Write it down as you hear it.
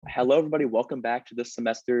Hello, everybody. Welcome back to this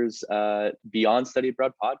semester's Beyond Study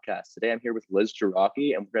Abroad podcast. Today, I'm here with Liz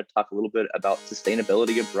Jiraki, and we're going to talk a little bit about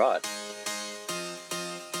sustainability abroad.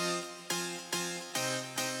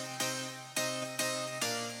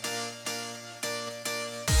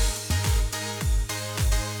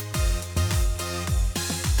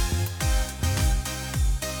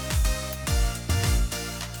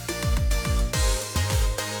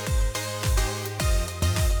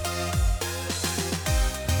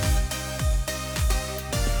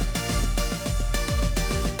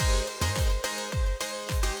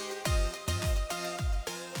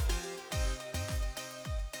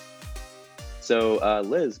 So,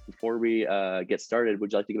 Liz, before we get started,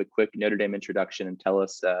 would you like to give a quick Notre Dame introduction and tell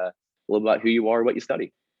us a little about who you are, what you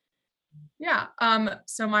study? Yeah.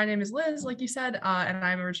 So my name is Liz, like you said, and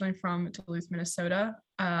I'm originally from Duluth, Minnesota.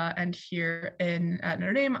 And here at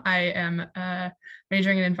Notre Dame, I am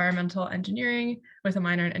majoring in environmental engineering with a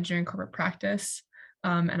minor in engineering corporate practice.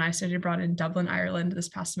 And I studied abroad in Dublin, Ireland this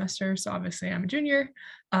past semester. So obviously I'm a junior.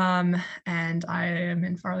 And I am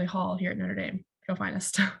in Farley Hall here at Notre Dame. Go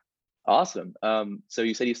finest. Awesome. So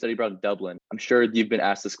you said you studied abroad in Dublin. I'm sure you've been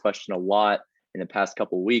asked this question a lot in the past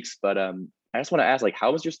couple of weeks, but I just want to ask, like,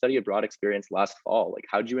 how was your study abroad experience last fall? Like,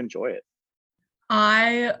 how did you enjoy it?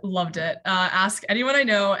 I loved it. Ask anyone I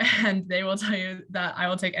know, and they will tell you that I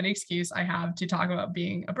will take any excuse I have to talk about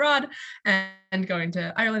being abroad and going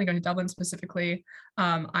to Ireland and going to Dublin specifically.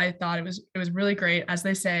 I thought it was really great. As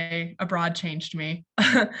they say, abroad changed me.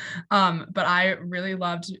 But I really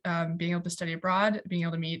loved being able to study abroad, being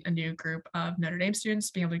able to meet a new group of Notre Dame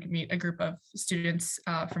students, being able to meet a group of students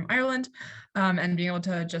from Ireland, and being able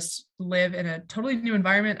to just live in a totally new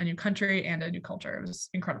environment, a new country, and a new culture. It was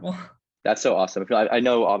incredible. That's so awesome. I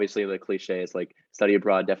know obviously the cliche is like study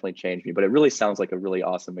abroad definitely changed me, but it really sounds like a really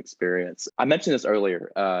awesome experience. I mentioned this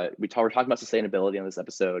earlier. We're talking about sustainability on this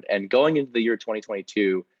episode, and going into the year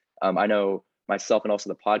 2022, I know myself and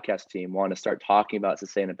also the podcast team want to start talking about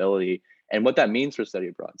sustainability and what that means for study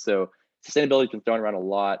abroad. So sustainability has been thrown around a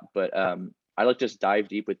lot, but I'd like to just dive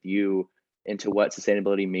deep with you into what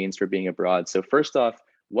sustainability means for being abroad. So first off,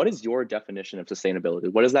 what is your definition of sustainability?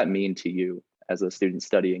 What does that mean to you as a student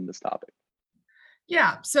studying this topic?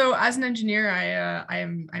 Yeah. So as an engineer,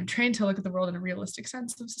 I'm trained to look at the world in a realistic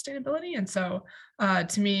sense of sustainability, and so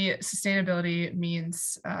to me, sustainability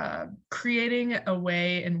means creating a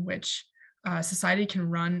way in which society can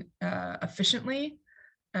run efficiently,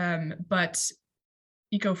 but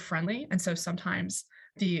eco-friendly. And so sometimes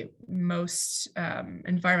the most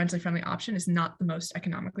environmentally friendly option is not the most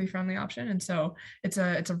economically friendly option. And so it's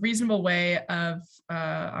a reasonable way of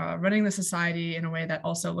running the society in a way that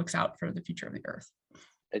also looks out for the future of the earth.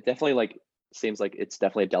 It definitely like seems like it's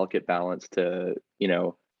definitely a delicate balance to,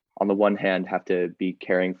 on the one hand have to be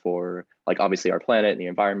caring for like obviously our planet and the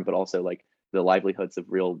environment, but also like the livelihoods of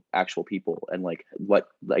real actual people and like what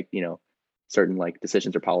like, certain like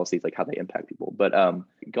decisions or policies, like how they impact people. But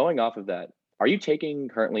going off of that, are you taking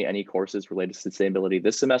currently any courses related to sustainability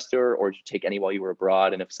this semester, or did you take any while you were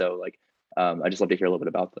abroad? And if so, like, I just love to hear a little bit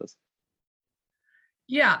about those.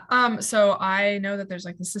 Yeah. So I know that there's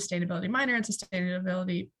like the sustainability minor and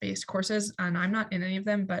sustainability based courses, and I'm not in any of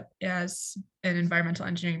them, but as an environmental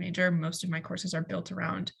engineering major, most of my courses are built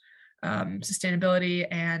around sustainability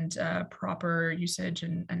and proper usage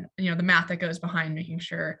and the math that goes behind making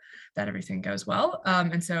sure that everything goes well.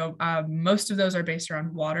 And so most of those are based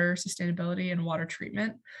around water sustainability and water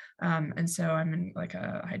treatment. And so I'm in like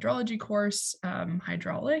a hydrology course,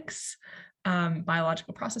 hydraulics,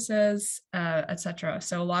 biological processes, etc.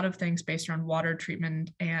 So a lot of things based around water treatment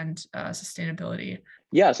and sustainability.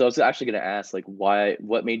 Yeah, so I was actually going to ask, like,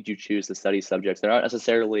 what made you choose to study subjects? They're not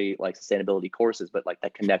necessarily like sustainability courses, but like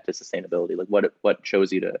that connect to sustainability. Like, what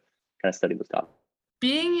chose you to kind of study this topic?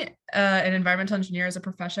 Being an environmental engineer as a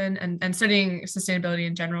profession and studying sustainability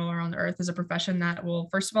in general around the earth is a profession that will,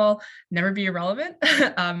 first of all, never be irrelevant.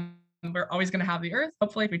 We're always going to have the earth,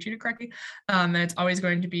 hopefully, if we treat it correctly. And it's always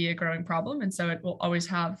going to be a growing problem. And so it will always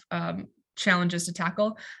have challenges to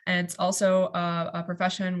tackle. And it's also a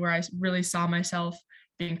profession where I really saw myself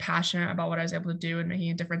being passionate about what I was able to do and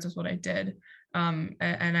making a difference with what I did. And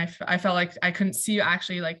I felt like I couldn't see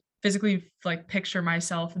actually like physically like picture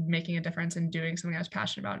myself making a difference and doing something I was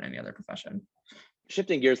passionate about in any other profession.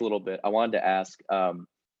 Shifting gears a little bit, I wanted to ask,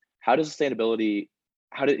 how does sustainability,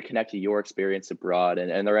 how did it connect to your experience abroad?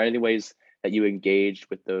 And are there any ways that you engaged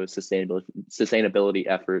with those sustainability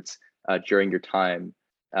efforts during your time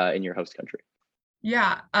in your host country?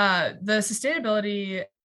 Yeah, the sustainability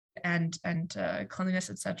and cleanliness,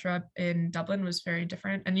 etc., in Dublin was very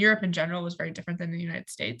different, and Europe in general was very different than the United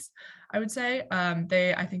States. I would say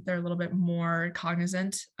I think they're a little bit more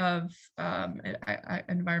cognizant of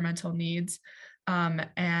environmental needs,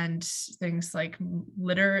 and things like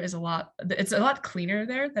litter is it's a lot cleaner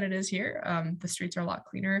there than it is here. The streets are a lot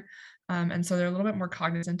cleaner, and so they're a little bit more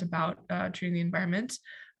cognizant about treating the environment.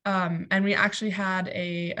 And we actually had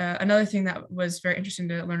another thing that was very interesting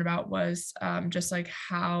to learn about was just like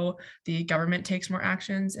how the government takes more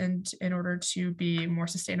actions and in order to be more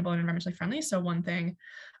sustainable and environmentally friendly. So one thing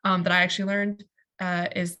that I actually learned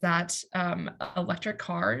is that electric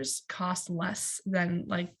cars cost less than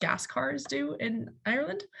like gas cars do in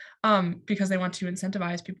Ireland, because they want to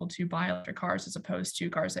incentivize people to buy electric cars as opposed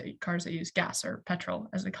to cars that use gas or petrol,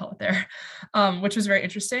 as they call it there, which was very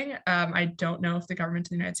interesting. I don't know if the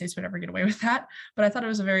government in the United States would ever get away with that, but I thought it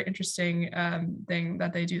was a very interesting thing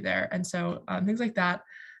that they do there. And so things like that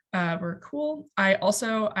were cool. I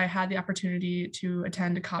had the opportunity to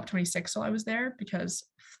attend COP26 while I was there because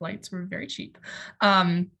flights were very cheap.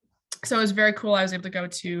 So it was very cool. I was able to go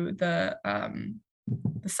to the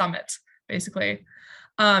summit basically.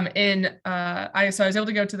 I was able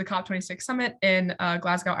to go to the COP26 summit in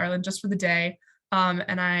Glasgow, Ireland, just for the day.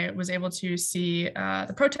 And I was able to see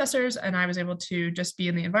the protesters, and I was able to just be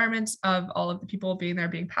in the environment of all of the people being there,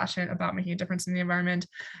 being passionate about making a difference in the environment.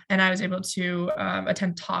 And I was able to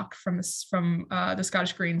attend talk from the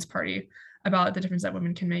Scottish Greens Party about the difference that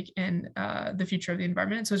women can make in the future of the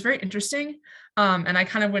environment. So it was very interesting. And I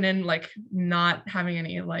kind of went in like not having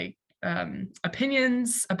any like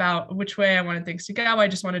opinions about which way I wanted things to go. I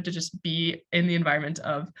just wanted to just be in the environment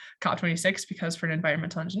of COP26 because for an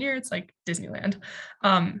environmental engineer, it's like Disneyland.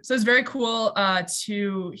 So it's very cool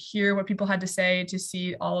to hear what people had to say, to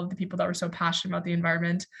see all of the people that were so passionate about the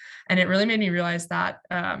environment. And it really made me realize that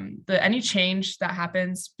any change that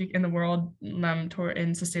happens in the world in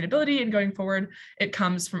sustainability and going forward, it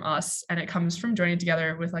comes from us, and it comes from joining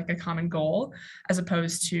together with like a common goal, as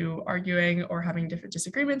opposed to arguing or having different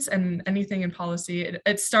disagreements. And anything in policy,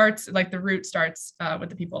 it starts like the root starts with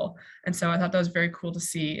the people. And so I thought that was very cool to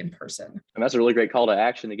see in person. And that's a really great call to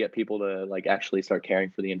action to get people to like actually start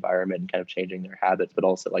caring for the environment and kind of changing their habits, but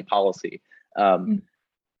also like policy. I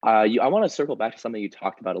want to circle back to something you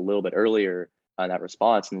talked about a little bit earlier on that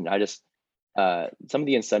response. And I just, some of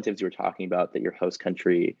the incentives you were talking about that your host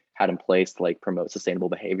country had in place to like promote sustainable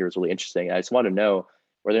behavior is really interesting. I just want to know,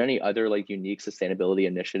 were there any other like unique sustainability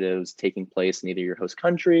initiatives taking place in either your host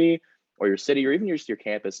country or your city, or even just your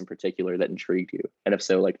campus in particular, that intrigued you? And if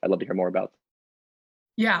so, like, I'd love to hear more about them.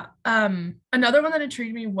 Yeah. Another one that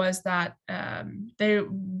intrigued me was that they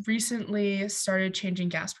recently started changing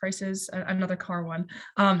gas prices. Another car one.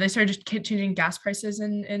 They started changing gas prices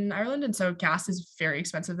in Ireland, and so gas is very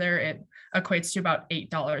expensive there. It equates to about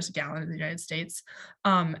 $8 a gallon in the United States,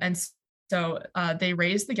 and so they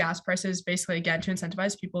raised the gas prices basically again to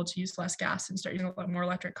incentivize people to use less gas and start using a lot more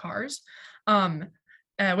electric cars.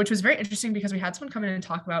 Which was very interesting because we had someone come in and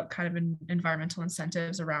talk about kind of environmental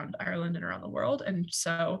incentives around Ireland and around the world. And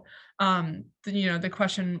so, the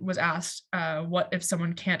question was asked, what if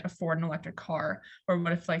someone can't afford an electric car? Or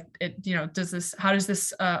what if like how does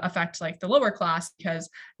this affect like the lower class because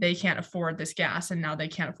they can't afford this gas and now they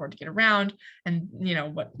can't afford to get around, and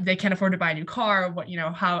what they can't afford to buy a new car,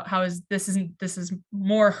 how is this is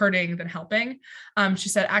more hurting than helping. She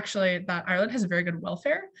said actually that Ireland has a very good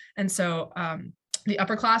welfare. And so, the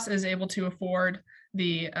upper class is able to afford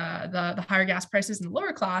the higher gas prices, and the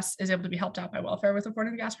lower class is able to be helped out by welfare with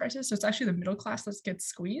affording the gas prices. So it's actually the middle class that gets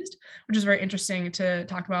squeezed, which is very interesting to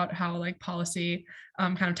talk about how like policy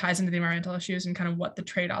kind of ties into the environmental issues and kind of what the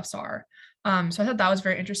trade-offs are. So I thought that was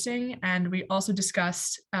very interesting. And we also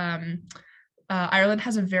discussed Ireland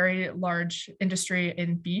has a very large industry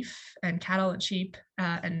in beef and cattle and sheep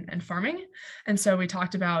and farming. And so we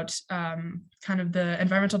talked about kind of the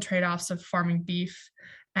environmental trade-offs of farming beef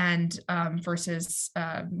and versus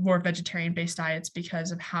more vegetarian-based diets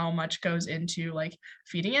because of how much goes into like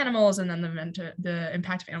feeding animals and then the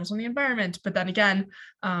impact of animals on the environment. But then again,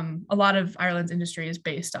 a lot of Ireland's industry is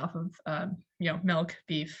based off of milk,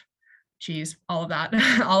 beef, cheese, all of that,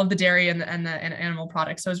 all of the dairy and animal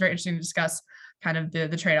products. So it was very interesting to discuss kind of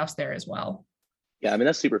the trade-offs there as well. Yeah, I mean,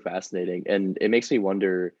 that's super fascinating. And it makes me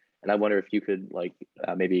wonder, and I wonder if you could like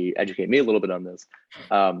maybe educate me a little bit on this.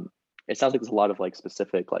 It sounds like there's a lot of like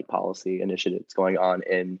specific like policy initiatives going on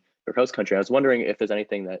in your host country. I was wondering if there's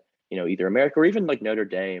anything that, either America or even like Notre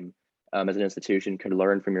Dame as an institution could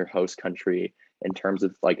learn from your host country in terms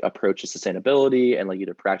of like approach to sustainability and like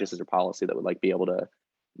either practices or policy that would like be able to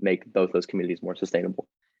make both those communities more sustainable.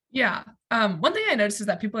 Yeah. One thing I noticed is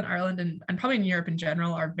that people in Ireland and probably in Europe in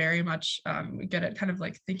general are very much good at kind of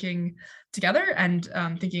like thinking together and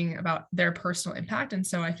thinking about their personal impact. And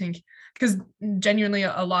so I think because genuinely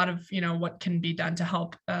a lot of what can be done to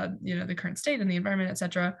help the current state and the environment, et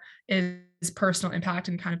cetera, is personal impact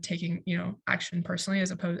and kind of taking action personally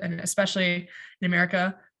as opposed, and especially in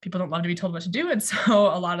America, people don't love to be told what to do, and so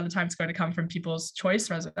a lot of the time it's going to come from people's choice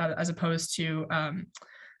as opposed to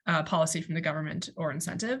policy from the government or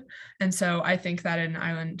incentive. And so I think that in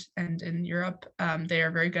Ireland and in Europe, they are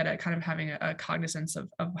very good at kind of having a cognizance of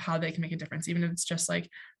how they can make a difference, even if it's just like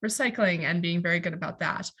recycling and being very good about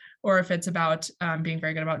that, or if it's about being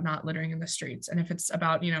very good about not littering in the streets, and if it's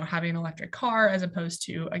about having an electric car as opposed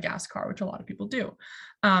to a gas car, which a lot of people do.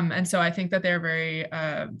 And so I think that they're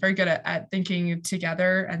very good at thinking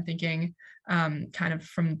together and thinking kind of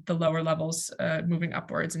from the lower levels moving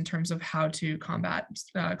upwards in terms of how to combat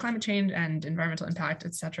climate change and environmental impact,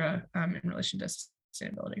 et cetera, in relation to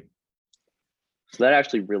sustainability. So that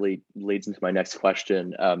actually really leads into my next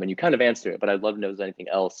question, and you kind of answered it, but I'd love to know if there's anything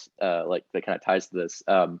else like that kind of ties to this.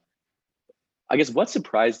 I guess what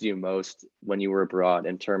surprised you most when you were abroad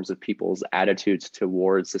in terms of people's attitudes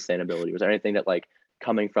towards sustainability? Was there anything that like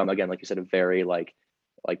coming from, again, like you said, a very like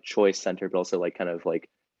choice centered, but also like kind of like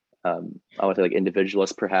I would say like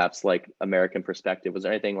individualist, perhaps like American perspective. Was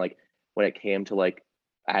there anything like when it came to like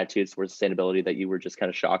attitudes towards sustainability that you were just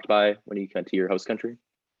kind of shocked by when you went to your host country?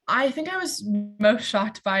 I think I was most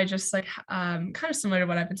shocked by just like kind of similar to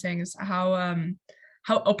what I've been saying is how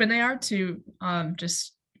open they are to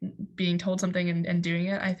just being told something and doing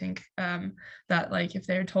it. I think that like if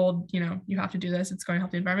they're told, you have to do this, it's going to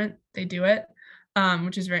help the environment, they do it,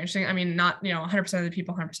 which is very interesting. I mean, not 100% of the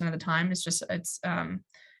people 100% of the time. It's just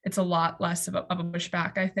it's a lot less of a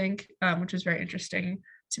pushback, I think, which is very interesting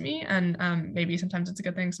to me. And maybe sometimes it's a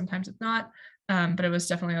good thing, sometimes it's not. But it was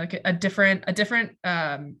definitely like a different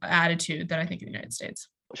attitude than I think in the United States.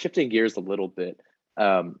 Shifting gears a little bit,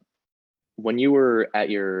 um, when you were at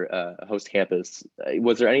your host campus,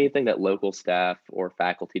 was there anything that local staff or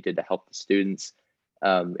faculty did to help the students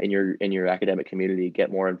in your academic community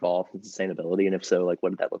get more involved in sustainability? And if so, like what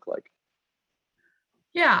did that look like?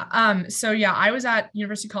 Yeah. So yeah, I was at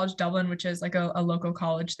University College Dublin, which is like a local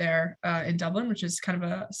college there in Dublin, which is kind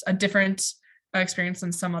of a different experience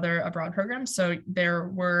than some other abroad programs. So there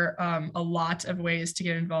were a lot of ways to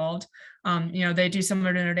get involved. They do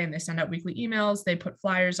similar to Notre Dame. They send out weekly emails. They put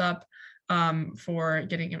flyers up for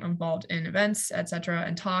getting involved in events, et cetera,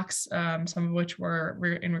 and talks, some of which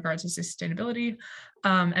were in regards to sustainability.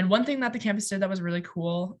 And one thing that the campus did that was really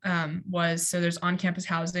cool was so there's on-campus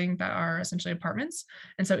housing that are essentially apartments.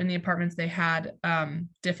 And so in the apartments, they had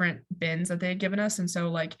different bins that they had given us. And so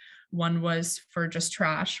like one was for just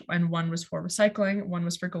trash, and one was for recycling, one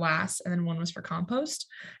was for glass, and then one was for compost.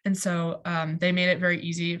 And so they made it very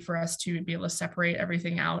easy for us to be able to separate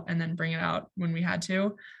everything out and then bring it out when we had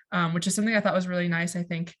to, which is something I thought was really nice. I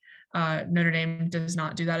think Notre Dame does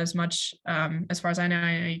not do that as much. As far as I know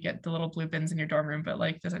you get the little blue bins in your dorm room, but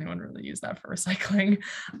like, does anyone really use that for recycling?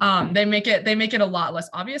 They make it a lot less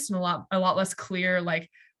obvious and a lot less clear, like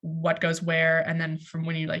what goes where. And then from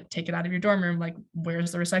when you like take it out of your dorm room, like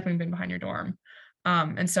where's the recycling bin behind your dorm?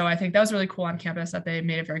 And so I think that was really cool on campus that they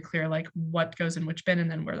made it very clear, like what goes in which bin and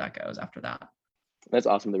then where that goes after that. That's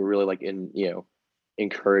awesome. They were really like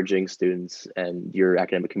encouraging students and your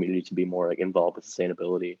academic community to be more like involved with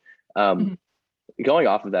sustainability. Um, Mhm. Going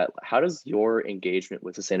off of that, how does your engagement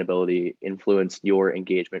with sustainability influence your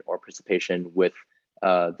engagement or participation with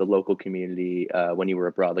the local community when you were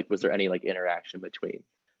abroad? Like, was there any like interaction between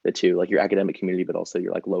the two, like your academic community, but also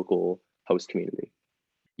your like local host community?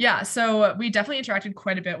 Yeah, so we definitely interacted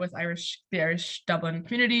quite a bit with the Irish Dublin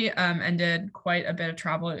community, and did quite a bit of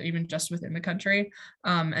travel, even just within the country.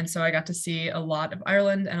 And so I got to see a lot of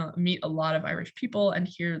Ireland and meet a lot of Irish people and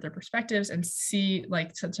hear their perspectives and see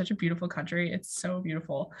like such a beautiful country. It's so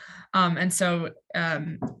beautiful. And so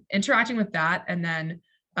interacting with that, and then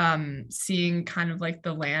seeing kind of like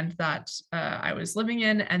the land that I was living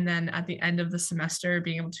in, and then at the end of the semester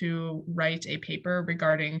being able to write a paper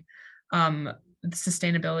regarding um,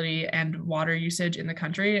 sustainability and water usage in the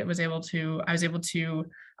country. I was able to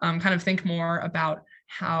kind of think more about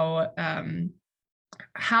how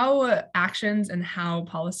actions and how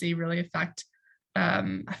policy really affect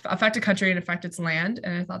a country and affect its land.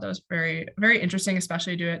 And I thought that was very, very interesting,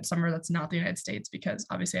 especially to do it somewhere that's not the United States, because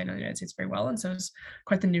obviously I know the United States very well. And so it's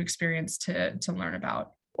quite the new experience to learn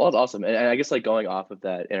about. Well, that's awesome. And I guess like going off of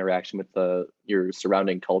that interaction with your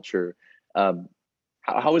surrounding culture, um,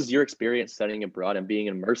 how has your experience studying abroad and being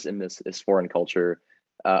immersed in this foreign culture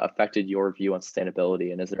affected your view on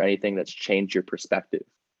sustainability? And is there anything that's changed your perspective?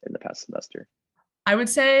 in the past semester? I would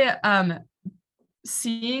say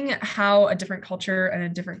seeing how a different culture and a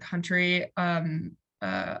different country and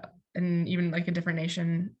even like a different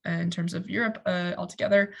nation in terms of Europe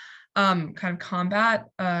altogether kind of combat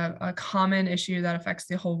a common issue that affects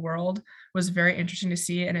the whole world was very interesting to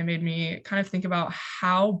see. And it made me kind of think about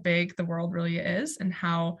how big the world really is and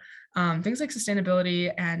how things like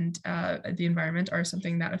sustainability and the environment are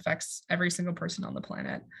something that affects every single person on the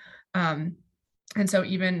planet. Um, and so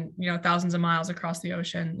even, thousands of miles across the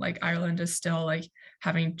ocean, like Ireland is still like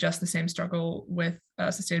having just the same struggle with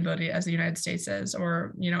sustainability as the United States is,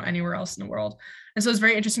 or, anywhere else in the world. And so it's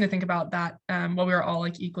very interesting to think about that while we are all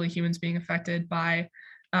like equally humans being affected by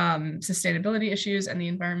sustainability issues and the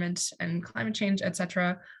environment and climate change, et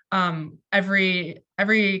cetera.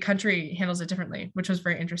 Every country handles it differently, which was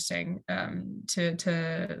very interesting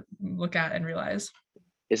to look at and realize.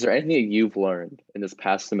 Is there anything that you've learned in this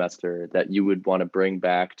past semester that you would want to bring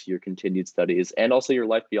back to your continued studies and also your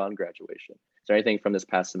life beyond graduation? Is there anything from this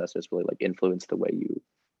past semester that's really like influenced the way you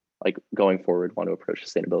like going forward want to approach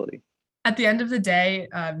sustainability? At the end of the day,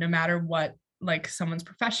 no matter what like someone's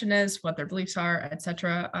profession is, what their beliefs are,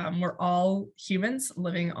 etc., we're all humans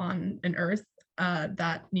living on an earth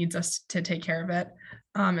that needs us to take care of it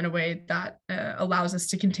in a way that allows us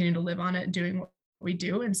to continue to live on it, doing what we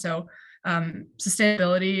do. And so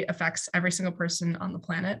sustainability affects every single person on the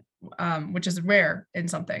planet, which is rare in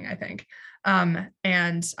something, I think.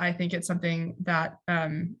 And I think it's something that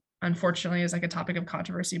unfortunately is like a topic of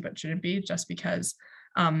controversy, but shouldn't be, just because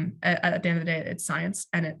at the end of the day, it's science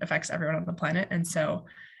and it affects everyone on the planet. And so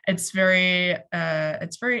it's very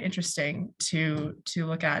interesting to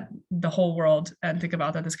look at the whole world and think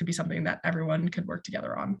about that this could be something that everyone could work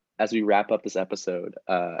together on. As we wrap up this episode,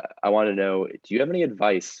 I want to know, do you have any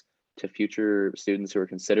advice to future students who are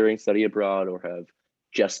considering study abroad or have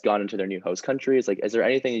just gone into their new host countries? Like, is there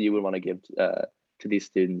anything that you would want to give to these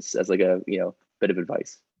students as like a bit of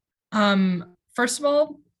advice? First of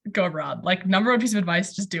all, go abroad. Like, number one piece of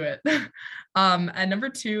advice, just do it. And number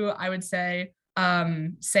two, I would say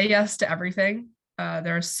yes to everything.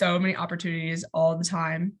 There are so many opportunities all the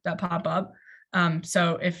time that pop up.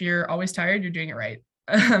 So if you're always tired, you're doing it right.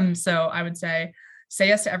 So I would say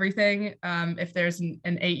yes to everything. If there's an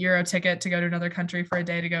 €8 ticket to go to another country for a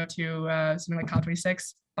day to go to something like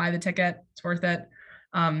COP26, buy the ticket. It's worth it.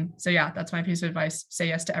 So yeah, that's my piece of advice. Say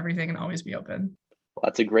yes to everything and always be open. Well,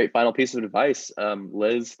 that's a great final piece of advice.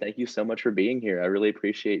 Liz, thank you so much for being here. I really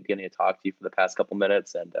appreciate getting to talk to you for the past couple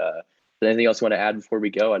minutes. And if there's anything else you want to add before we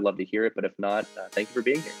go, I'd love to hear it. But if not, thank you for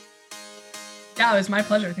being here. Yeah, it was my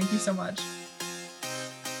pleasure. Thank you so much.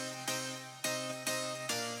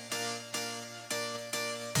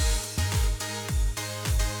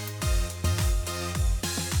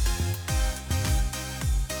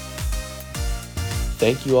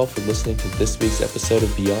 Thank you all for listening to this week's episode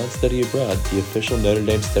of Beyond Study Abroad, the official Notre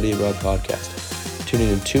Dame Study Abroad podcast. Tune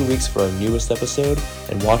in 2 weeks for our newest episode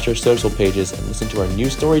and watch our social pages and listen to our new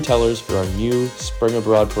storytellers for our new Spring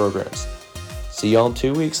Abroad programs. See y'all in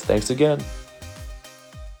 2 weeks. Thanks again.